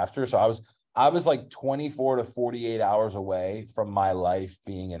 days after. So I was like 24 to 48 hours away from my life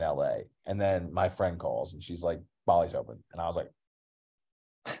being in LA. And then my friend calls and she's like, Bali's open. And I was like,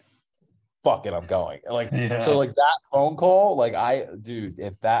 fuck it, I'm going. Like, so Yeah. like that phone call, like dude,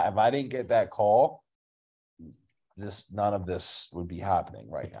 if I didn't get that call, none of this would be happening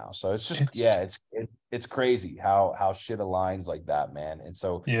right now. So it's just, It's it's crazy how shit aligns like that, man. And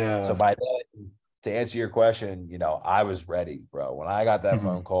so yeah. by then, to answer your question, you know, I was ready, bro. When I got that Mhm.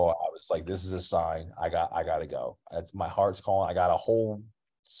 phone call, I was like, this is a sign. I gotta go. That's my heart's calling. I got a whole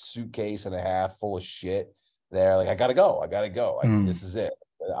suitcase and a half full of shit there. Like, I gotta go. I gotta go. Mm. This is it.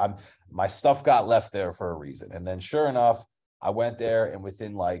 My stuff got left there for a reason. And then sure enough, I went there, and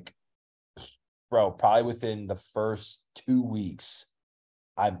within like, bro, probably within the first 2 weeks,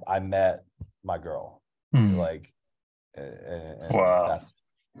 I met my girl. Mm. Like, and Wow. that's,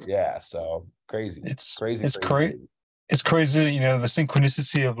 yeah. So crazy, It's crazy, it's crazy, crazy. crazy. It's crazy, the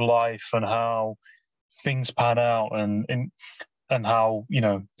synchronicity of life and how things pan out, and how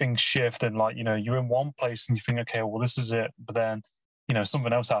things shift, and like you're in one place and you think, okay, well, this is it, but then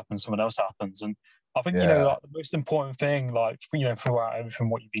something else happens, and I think Yeah, like the most important thing, like throughout everything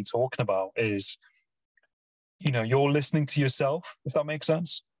what you've been talking about is you're listening to yourself, if that makes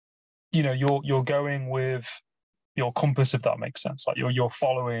sense. You're going with your compass, if that makes sense. Like you're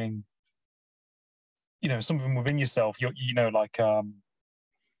following something within yourself. Like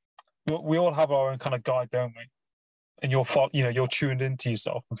we all have our own kind of guide, don't we? And you're tuned into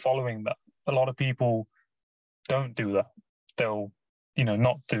yourself and following that. A lot of people don't do that. They'll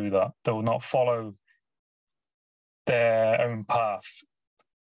not do that. They'll not follow their own path,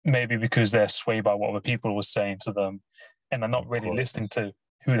 maybe because they're swayed by what other people were saying to them, and they're not of really course. listening to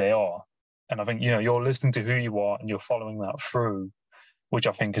who they are. And I think you're listening to who you are and you're following that through, which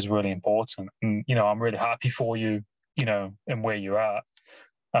I think is really important. And I'm really happy for you, and where you're at.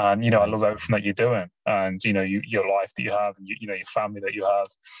 And I love Thanks. everything that you're doing, and your life that you have, and your family that you have.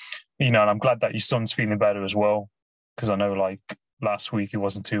 And I'm glad that your son's feeling better as well, because I know like last week he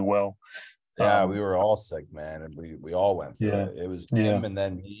wasn't too well. Yeah, we Um, were all sick, man, and we all went through yeah, it. It was yeah, him, and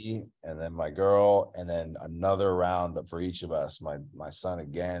then me, and then my girl, and then another round for each of us. My son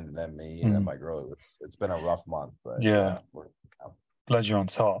again, and then me, and then mm, my girl. It's been a rough month, but yeah. yeah, we're, Glad you're on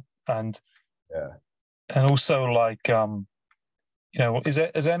top, yeah. and also like is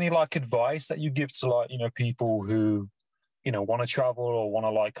there any like advice that you give to like people who want to travel or want to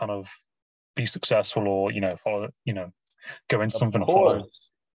like kind of be successful, or follow go into Of something and follow. course,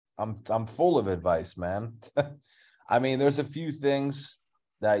 I'm full of advice, man. I mean, there's a few things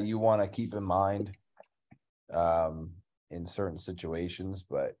that you want to keep in mind um, in certain situations,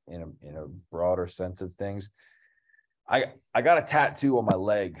 but in a broader sense of things, I got a tattoo on my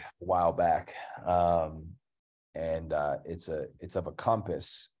leg a while back, and it's of a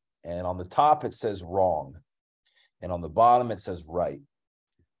compass, and on the top it says wrong, and on the bottom it says right,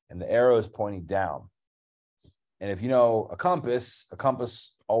 and the arrow is pointing down. And if you know a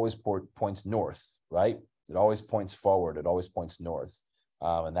compass always points north, right? It always points forward. It always points north.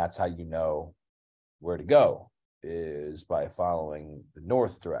 And that's how you know where to go, is by following the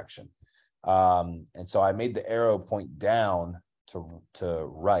north direction. And so I made the arrow point down to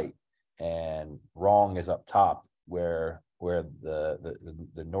right, and wrong is up top where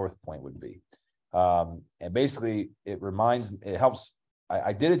the north point would be. And basically it helps.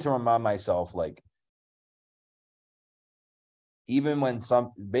 I did it to remind myself, like, even when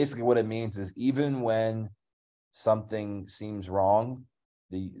basically what it means is, even when something seems wrong,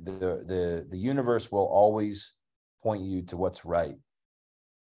 the universe will always point you to what's right.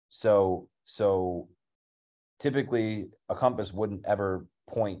 So typically a compass wouldn't ever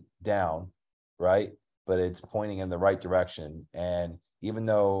point down, right? But it's pointing in the right direction. And even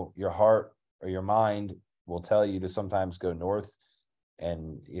though your heart or your mind will tell you to sometimes go north,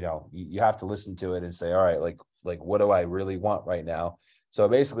 and you have to listen to it and say, all right, like what do I really want right now? So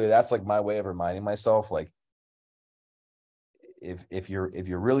basically that's like my way of reminding myself, like, if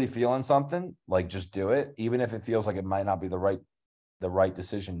you're really feeling something, like, just do it, even if it feels like it might not be the right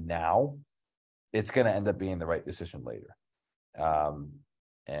decision now. It's going to end up being the right decision later.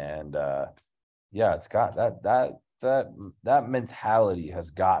 And yeah, it's got that mentality has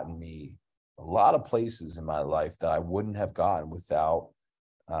gotten me a lot of places in my life that I wouldn't have gotten without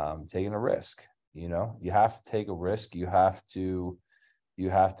taking a risk. You have to take a risk. You have to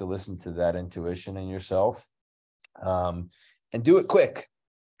listen to that intuition in yourself, and do it quick.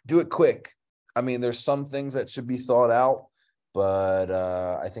 I mean, there's some things that should be thought out, but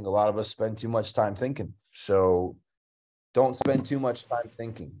I think a lot of us spend too much time thinking. So don't spend too much time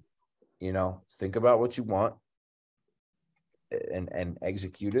thinking. Think about what you want, and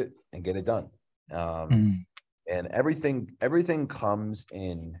execute it and get it done. Mm. And everything comes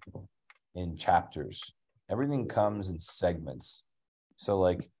in chapters. Everything comes in segments. So,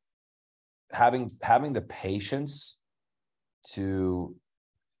 like, having the patience to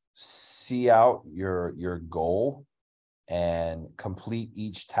see out your goal and complete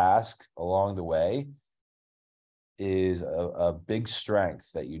each task along the way is a big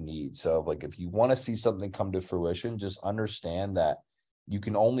strength that you need. So like, if you want to see something come to fruition, just understand that you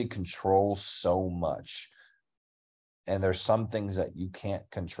can only control so much. And there's some things that you can't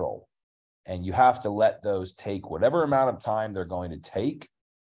control. And you have to let those take whatever amount of time they're going to take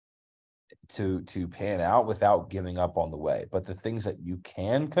to pan out without giving up on the way. But the things that you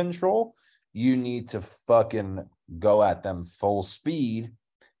can control, you need to fucking go at them full speed,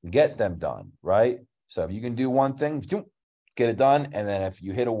 get them done, right? So if you can do one thing, get it done. And then if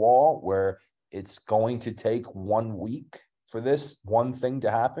you hit a wall where it's going to take 1 week for this one thing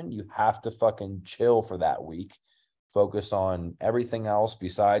to happen, you have to fucking chill for that week, focus on everything else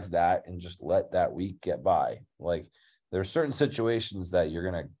besides that, and just let that week get by. Like, there are certain situations that you're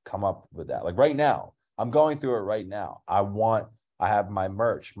going to come up with that. Like right now, I'm going through it right now. I have my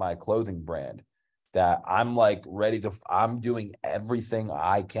merch, my clothing brand that I'm like I'm doing everything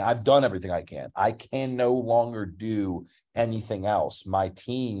I can. I've done everything I can. I can no longer do anything else. My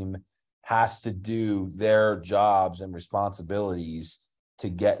team has to do their jobs and responsibilities to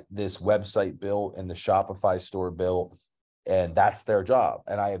get this website built and the Shopify store built. And that's their job.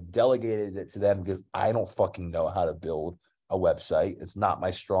 And I have delegated it to them because I don't fucking know how to build a website. It's not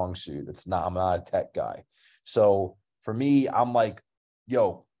my strong suit. I'm not a tech guy. So for me, I'm like,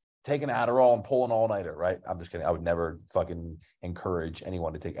 yo, take an Adderall and pull an all-nighter, right? I'm just kidding. I would never fucking encourage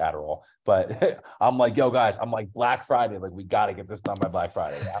anyone to take Adderall. But I'm like, yo, guys, I'm like, Black Friday, like, we got to get this done by Black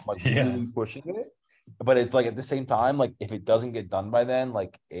Friday. I'm like really pushing it. But it's like, at the same time, like, if it doesn't get done by then,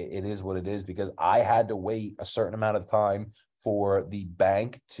 like, it is what it is, because I had to wait a certain amount of time for the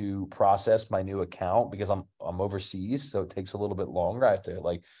bank to process my new account, because I'm overseas, so it takes a little bit longer. I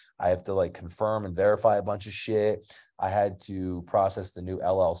have to confirm and verify a bunch of shit. I had to process the new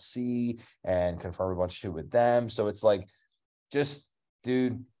LLC and confirm a bunch of shit with them. So it's like, just,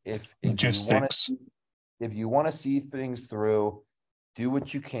 dude, if you want to see things through, do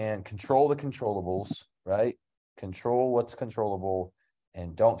what you can, control the controllables, right? Control what's controllable,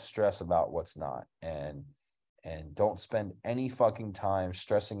 and don't stress about what's not. And don't spend any fucking time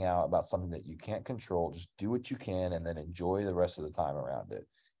stressing out about something that you can't control. Just do what you can, and then enjoy the rest of the time around it.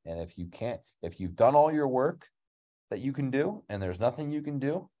 And if you've done all your work that you can do and there's nothing you can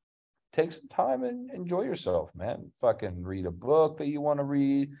do, take some time and enjoy yourself, man. Fucking read a book that you want to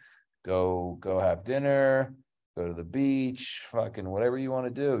read, go have dinner, go to the beach, fucking whatever you want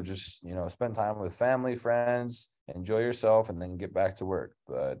to do. Just, spend time with family, friends, enjoy yourself, and then get back to work.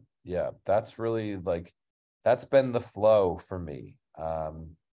 But yeah, that's really that's been the flow for me. I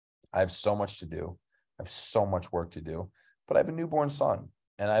have so much to do. I have so much work to do, but I have a newborn son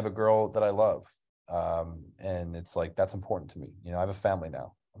and I have a girl that I love. And it's like, that's important to me. I have a family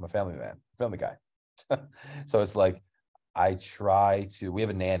now. I'm a family man, family guy. So it's like, we have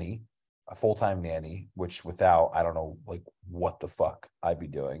a nanny, a full-time nanny, which without, I don't know, like, what the fuck I'd be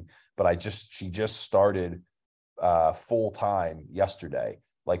doing. But she just started full-time yesterday,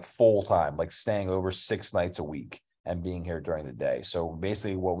 like full-time, like staying over 6 nights a week and being here during the day. So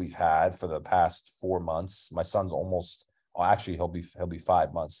basically what we've had for the past 4 months, my son's actually he'll be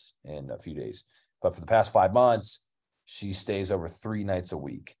 5 months in a few days. But for the past 5 months, she stays over 3 nights a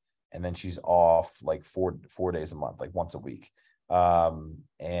week. And then she's off like four days a month, like once a week.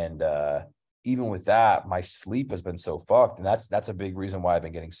 Even with that, my sleep has been so fucked. And that's a big reason why I've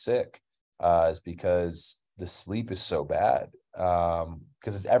been getting sick, is because the sleep is so bad.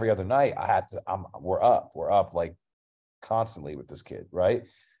 Because it's every other night we're up like constantly with this kid, right?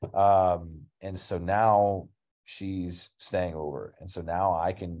 And so now she's staying over. And so now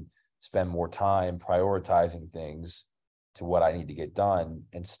I can spend more time prioritizing things to what I need to get done,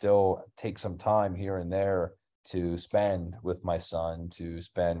 and still take some time here and there to spend with my son, to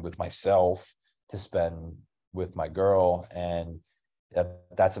spend with myself, to spend with my girl. And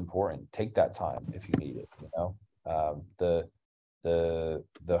that's important. Take that time if you need it.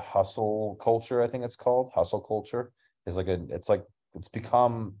 The hustle culture, I think it's called hustle culture, is it's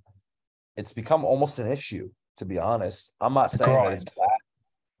become almost an issue, to be honest. I'm not saying that it's bad.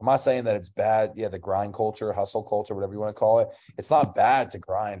 I'm not saying that it's bad. Yeah, the grind culture, hustle culture, whatever you want to call it. It's not bad to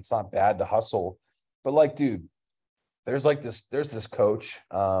grind. It's not bad to hustle. But like, dude, there's this coach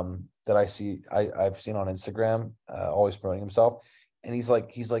that I've seen on Instagram, always promoting himself. And he's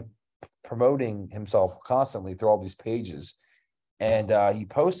like promoting himself constantly through all these pages. And he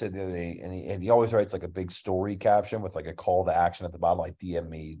posted the other day, and he always writes like a big story caption with like a call to action at the bottom, like DM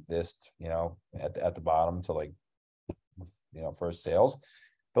me this, at the bottom to for his sales.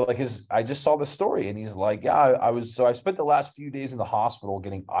 But like I just saw the story and he's like, yeah, I spent the last few days in the hospital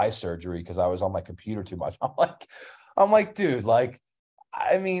getting eye surgery because I was on my computer too much. I'm like, dude, like,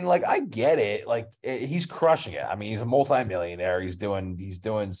 I mean, like, I get it. Like, he's crushing it. I mean, he's a multimillionaire. He's doing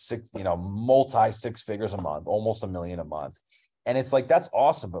multi six figures a month, almost $1 million a month. And it's like, that's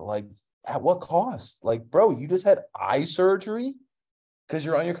awesome. But like, at what cost? Like, bro, you just had eye surgery because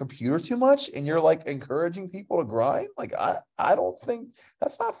you're on your computer too much and you're like encouraging people to grind. Like, I don't think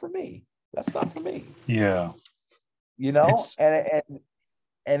that's not for me. That's not for me. Yeah.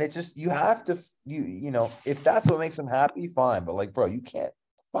 And it's just, you have to, if that's what makes them happy, fine. But like, bro, you can't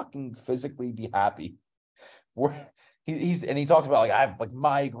fucking physically be happy. He talks about like, I have like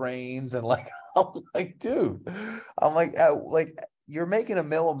migraines and like, I'm like, dude, I'm like you're making $1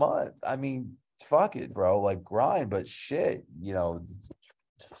 million a month. I mean, fuck it, bro, like grind, but shit,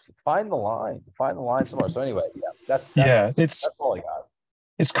 find the line somewhere. So anyway, that's all I got.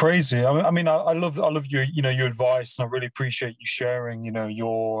 It's crazy. I mean, I love your, your advice, and I really appreciate you sharing,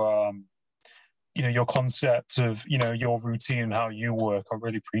 your concept of, your routine and how you work. I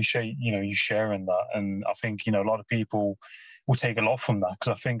really appreciate, you sharing that. And I think, a lot of people will take a lot from that,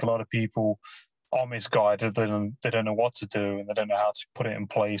 because I think a lot of people are misguided. They don't know what to do, and they don't know how to put it in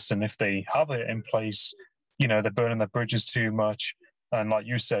place. And if they have it in place, they're burning their bridges too much. And like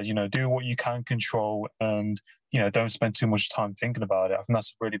you said, do what you can control, and don't spend too much time thinking about it. I think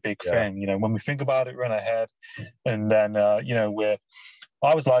that's a really big thing. When we think about it, we're in our head, and then I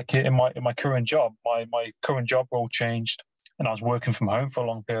was like it in my current job. My current job role changed, and I was working from home for a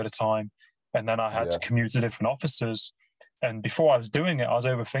long period of time, and then I had to commute to different offices. And before I was doing it, I was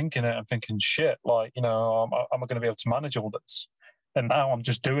overthinking it and thinking, shit, like, am I going to be able to manage all this? And now I'm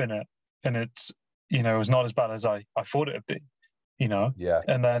just doing it, and it's it's not as bad as I thought it would be.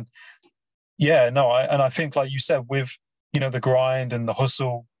 And then I think, like you said, with the grind and the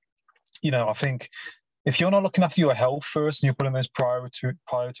hustle, I think if you're not looking after your health first and you're putting those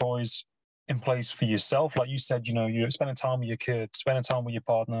priorities in place for yourself, like you said, you're spending time with your kids, spending time with your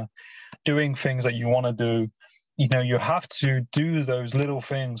partner, doing things that you want to do, you have to do those little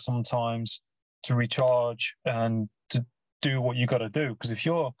things sometimes to recharge and to do what you got to do. Because if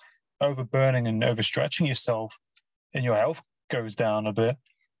you're overburning and overstretching yourself and your health goes down a bit,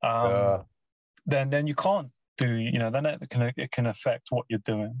 then you can't do, then it can affect what you're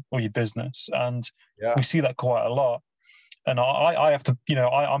doing or your business. And we see that quite a lot. And I have to,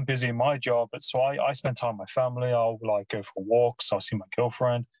 I'm busy in my job, but so I spend time with my family. I'll like go for walks. I'll see my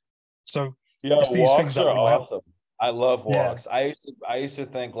girlfriend. So it's these things that really help. I love walks. Yeah. I used to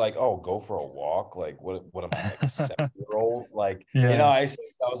think like, oh, go for a walk. Like, what am I, like a 7-year-old? Like, I used to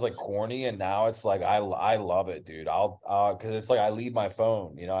think that was like corny, and now it's like I love it, dude. Because it's like I leave my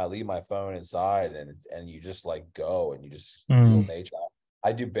phone. I leave my phone inside, and you just like go and you just feel nature.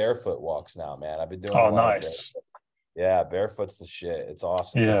 I do barefoot walks now, man. I've been doing. Oh, nice. Barefoot's the shit. It's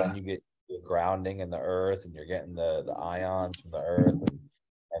awesome. Yeah, and you get grounding in the earth, and you're getting the ions from the earth.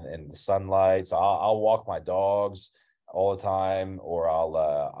 And the sunlight. So I'll walk my dogs all the time, or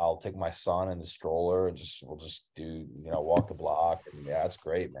I'll take my son in the stroller and we'll just do walk the block. And it's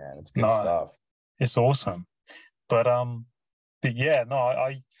great, man. It's good stuff. It's awesome. But I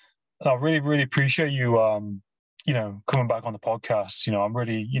really, really appreciate you coming back on the podcast. I'm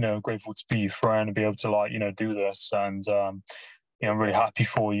really grateful to be your friend and be able to do this. And I'm really happy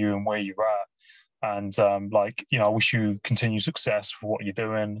for you and where you're at. And I wish you continued success for what you're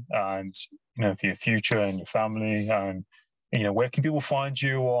doing, and for your future and your family. And where can people find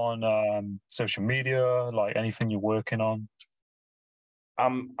you on social media? Like anything you're working on?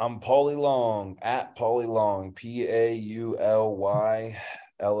 I'm Pauly Long, at Pauly Long, PAULYLONG,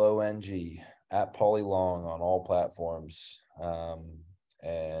 at Pauly Long on all platforms. I'm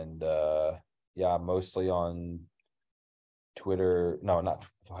mostly on Twitter. No, not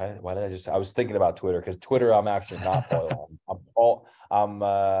why did I was thinking about Twitter, because Twitter I'm actually not Pauly Long.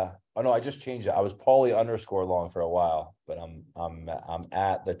 I just changed it. I was Pauly _Long for a while, but I'm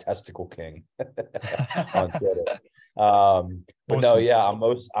at the Testicle King on Twitter. But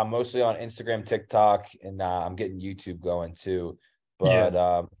awesome. I'm mostly on Instagram, TikTok, and I'm getting YouTube going too. But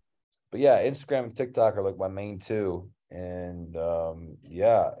Instagram and TikTok are like my main two. And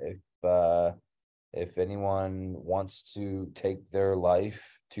if anyone wants to take their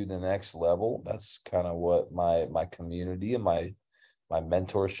life to the next level, that's kind of what my community and my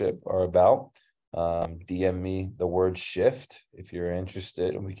mentorship are about. DM me the word shift if you're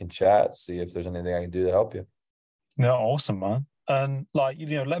interested, and we can chat, see if there's anything I can do to help you. No, awesome, man. And let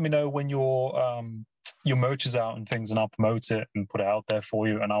me know when your merch is out and things, and I'll promote it and put it out there for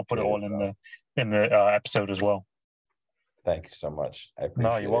you, and I'll put it all in the episode as well. Thank you so much. I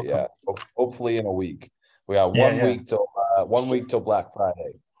appreciate No, you're welcome. it. Yeah. Hopefully in a week. We got week till 1 week till Black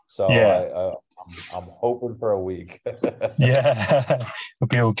Friday. So I'm hoping for a week. Yeah, it'll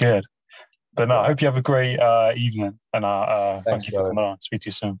be all good. But no, I hope you have a great evening, and thank you for coming on. Speak to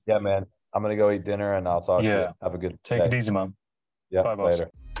you soon. Yeah, man. I'm gonna go eat dinner, and I'll talk to you. Have a good day. Take it easy, man. Yeah, bye, boss.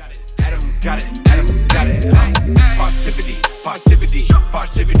 Later. Adam got it. Parrsitivity, parrsitivity,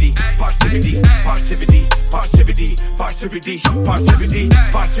 parrsitivity, parrsitivity, parrsitivity, parrsitivity, parrsitivity, parrsitivity,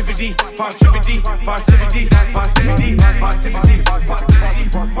 parrsitivity, parrsitivity, parrsitivity, parrsitivity, parrsitivity,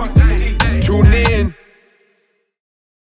 parrsitivity. Tune in.